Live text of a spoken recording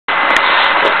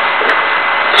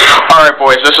Alright,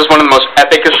 boys, this is one of the most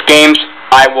epicest games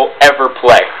I will ever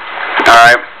play.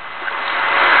 Alright?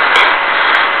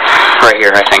 Right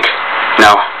here, I think.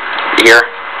 No. Here.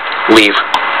 Leave.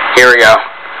 Here we go.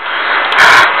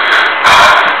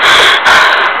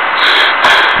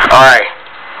 Alright.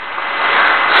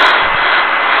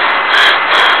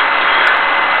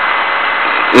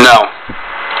 No.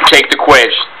 Take the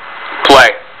quiz.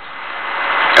 Play.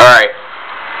 Alright.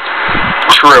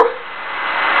 True.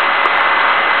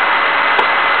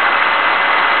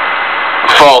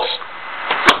 False.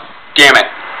 Damn it.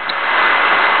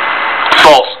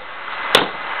 False.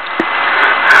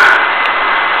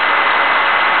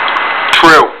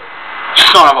 True.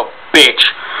 Son of a bitch.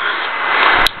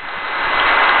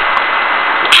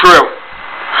 True.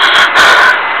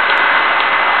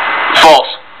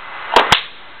 False.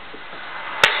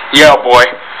 Yeah, boy.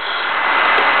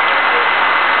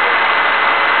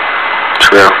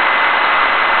 True.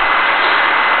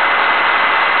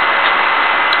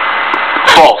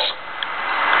 False.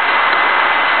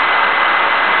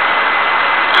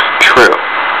 True.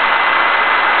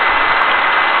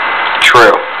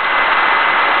 True.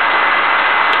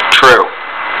 True.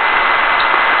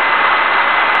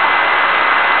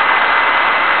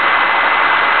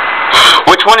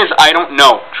 Which one is I don't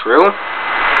know? True?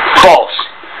 False.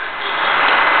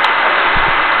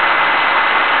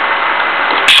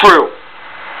 True.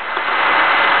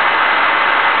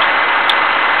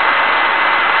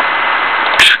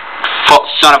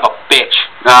 Son of a bitch.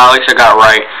 At least I got it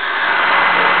right.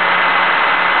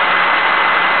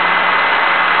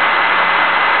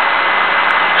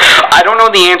 I don't know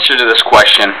the answer to this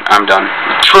question. I'm done.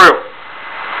 True.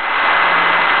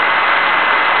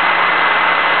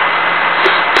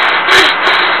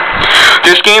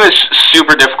 This game is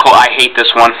super difficult. I hate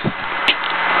this one.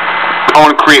 I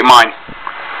want to create mine.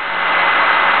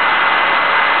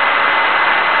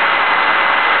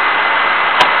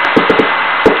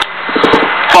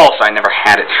 False, I never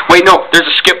had it. Wait, no, there's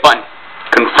a skip button.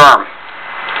 Confirm.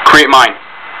 Create mine.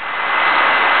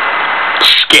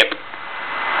 Skip.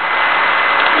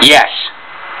 Yes.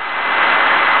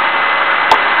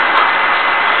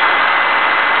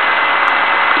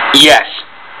 Yes.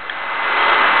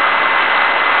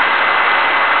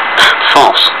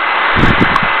 False.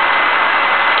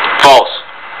 False.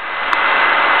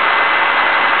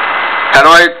 How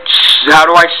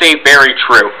do I say very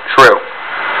true? True.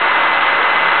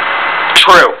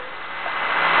 True.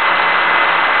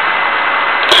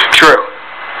 True.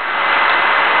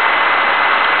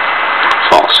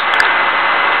 False.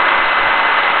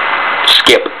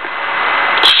 Skip.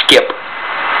 Skip.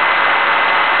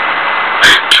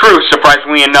 True,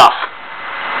 surprisingly enough.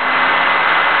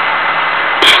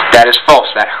 That is false.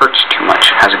 That hurts too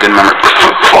much. Has a good memory.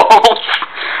 False.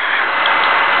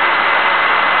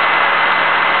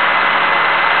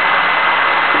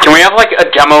 Can we have like a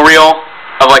demo reel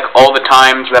of like all the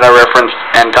times that I referenced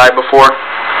hentai before?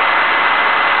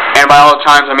 And by all the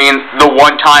times, I mean the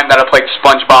one time that I played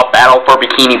SpongeBob Battle for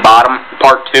Bikini Bottom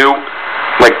Part 2.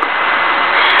 Like,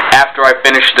 after I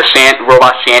finished the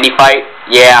Robot Sandy fight.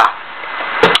 Yeah.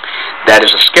 That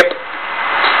is a skip.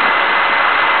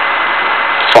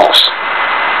 False.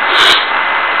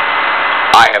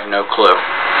 I have no clue.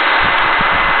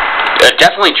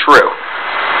 Definitely true.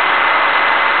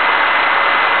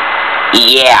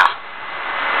 Yeah.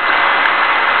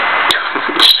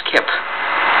 Skip.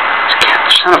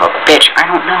 Skip. Son of a bitch. I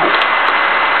don't know.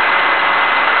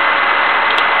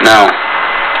 No.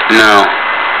 No.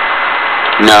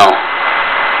 No.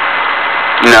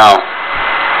 No.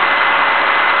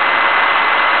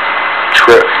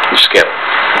 True. Skip.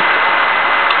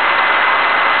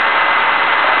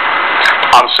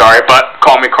 I'm sorry, but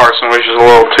Call Me Carson was just a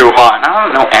little too hot. I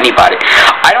don't know anybody.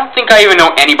 I don't think I even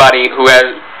know anybody who has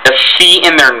a C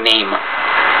in their name.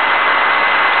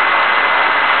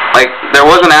 Like, there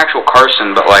was an actual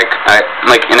Carson, but like,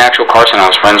 an actual Carson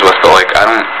I was friends with, but like, I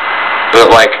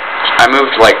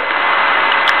moved like,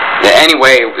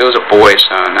 anyway, it was a boy,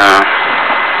 so no.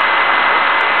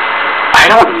 I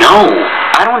don't know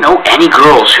any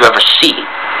girls who have a C.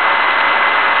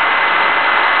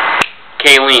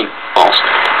 Kayleen. False.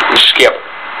 Skip.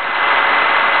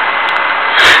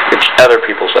 It's other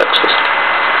people's exes.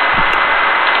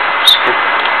 Skip.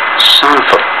 Son of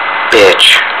a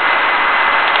bitch.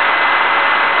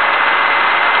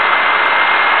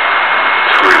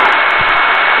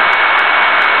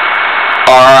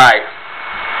 Alright.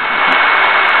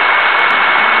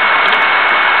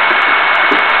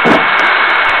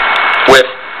 With...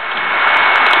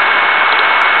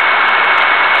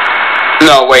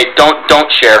 No, wait,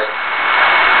 don't share.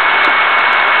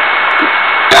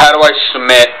 How do I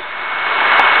submit?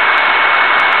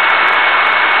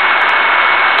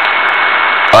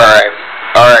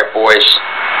 Alright, boys.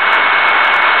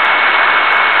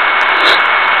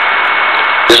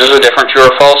 Is this a different true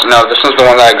or false? No, this is the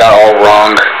one that I got all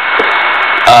wrong.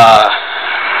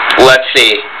 Let's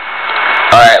see.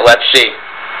 Alright, let's see.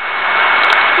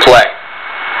 Play.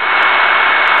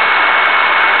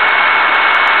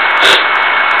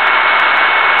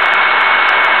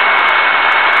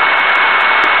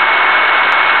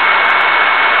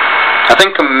 I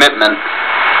think commitment.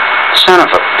 Son of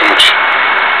a bitch.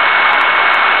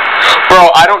 Bro,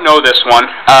 I don't know this one.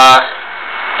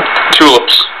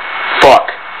 Tulips.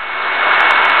 Fuck.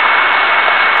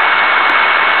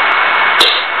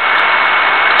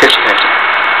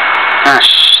 Ah,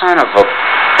 son of a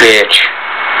bitch.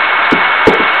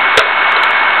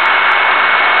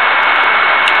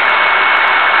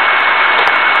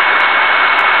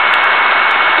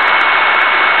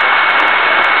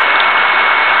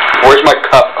 Where's my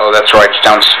cup? Oh, that's right, it's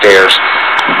downstairs.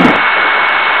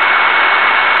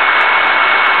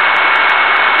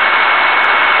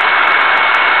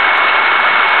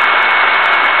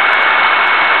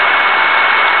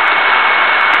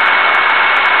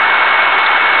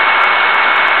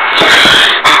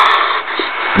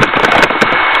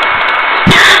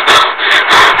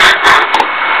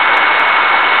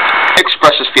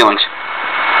 Express his feelings.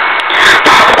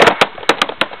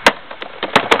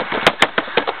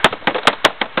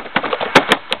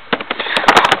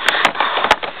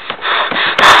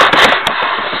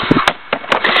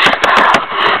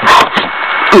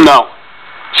 No.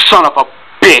 Son of a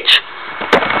bitch.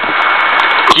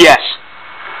 Yes.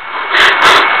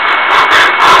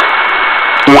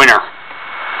 Winner.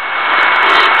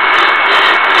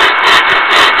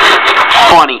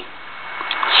 Funny.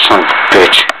 Son of a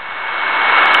bitch.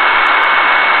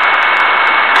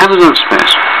 Have a little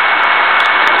space.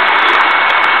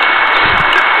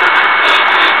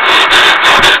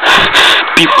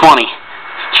 Be funny.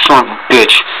 Son of a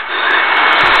bitch.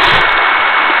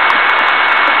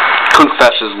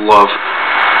 Confess his love.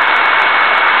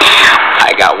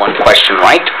 I got one question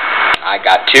right. I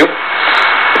got two.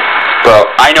 Bro,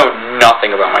 I know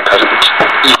nothing about my cousins.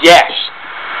 Yes.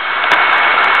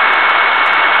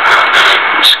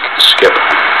 Skip.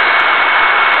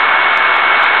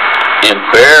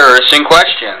 Embarrassing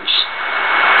questions.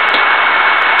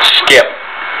 Skip.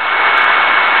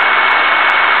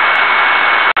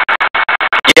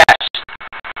 Yes.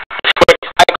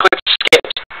 I clicked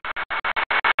skipped.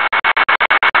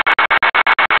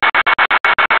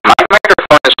 My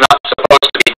microphone is not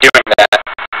supposed to be doing that.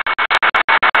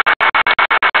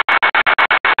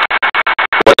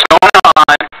 What's going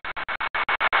on?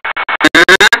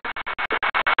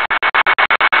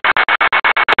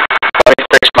 Let me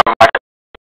fix my microphone.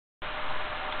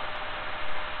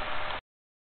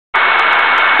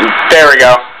 There we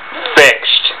go.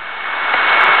 Fixed.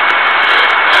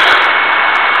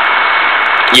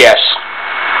 Yes.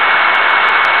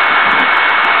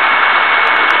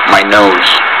 My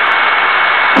nose.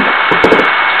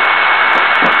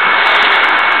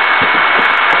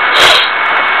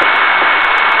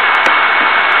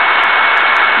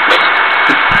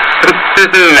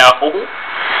 No.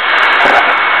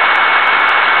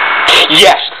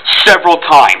 Yes, several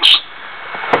times.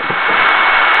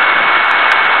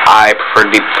 I prefer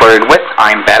to be flirted with.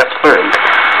 I'm bad at flirting.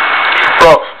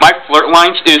 Bro, my flirt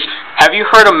lines is, have you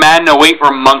heard of Madden 08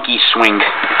 or Monkey Swing?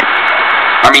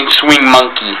 I mean, Swing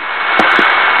Monkey.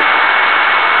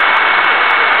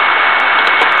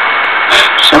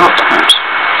 Several times.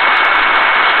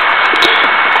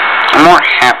 I'm more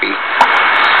happy.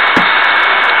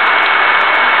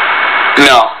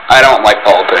 No, I don't like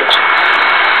politics.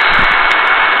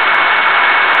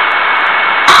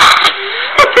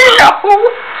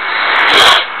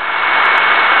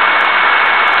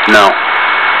 No.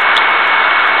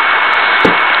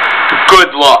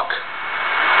 Good luck.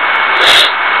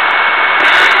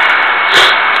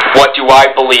 What do I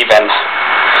believe in?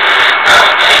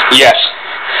 Yes.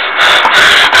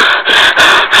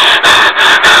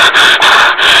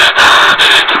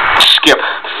 Skip.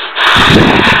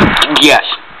 Yes.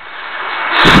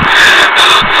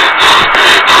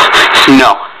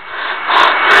 No.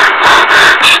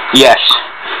 Yes.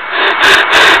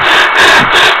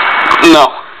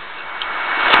 No.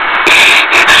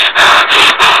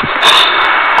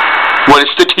 What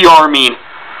does the TR mean?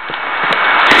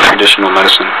 Traditional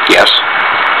medicine. Yes.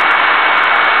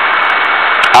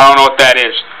 I don't know what that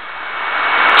is.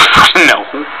 No.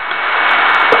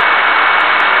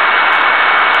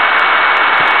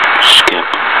 Skip.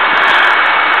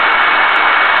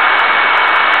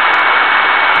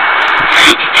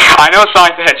 I know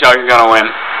Sonic the Hedgehog is gonna win.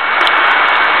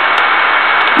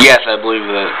 Yes, I believe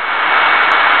that.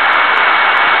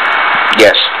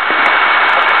 Yes.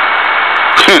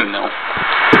 No.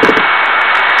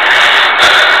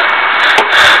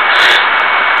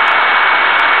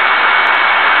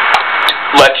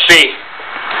 Let's see.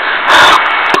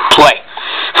 Play.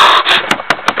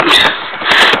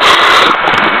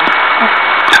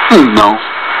 No.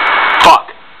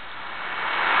 Fuck.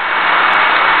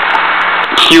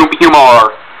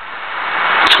 Humor.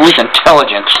 It's at least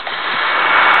intelligence.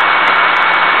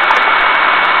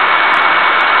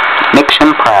 Makes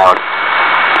him proud.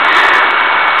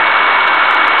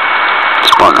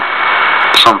 Spawner.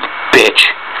 Son of a bitch.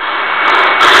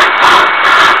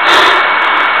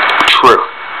 True.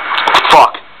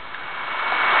 Fuck.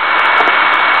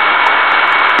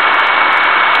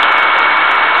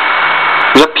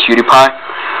 Is that PewDiePie?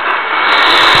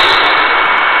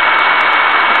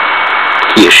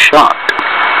 He is shocked.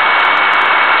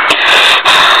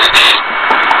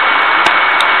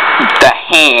 The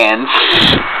hands.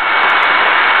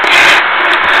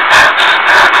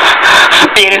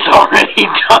 It is already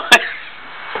done.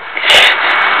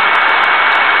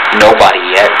 Nobody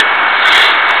yet.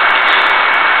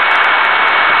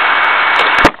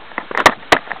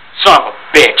 Son of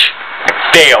a bitch.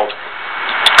 Failed.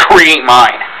 Create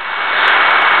mine.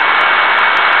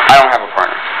 I don't have a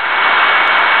partner.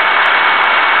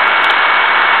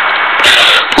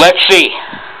 Let's see.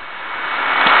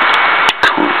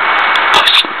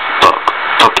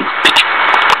 Fucking bitch.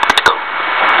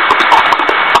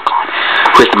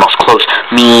 Who's the most close?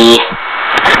 Me.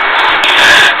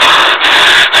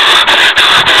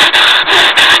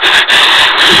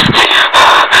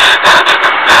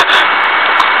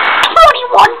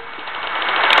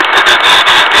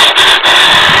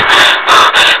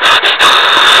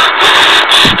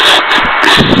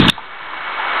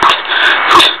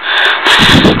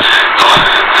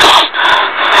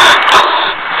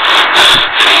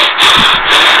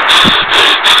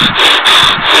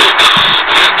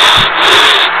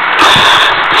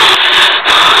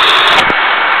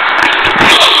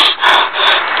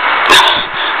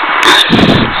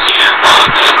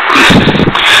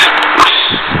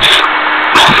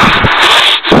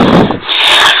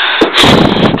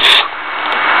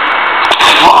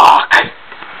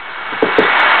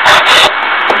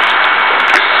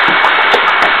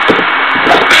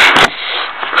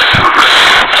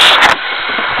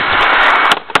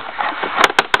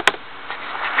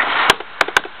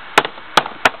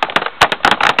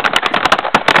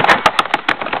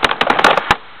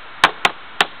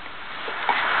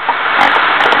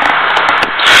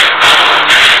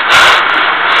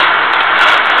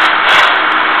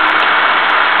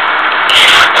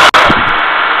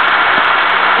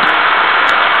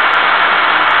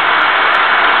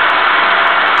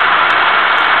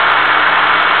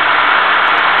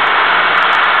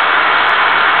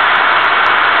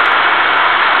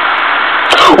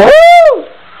 Woo!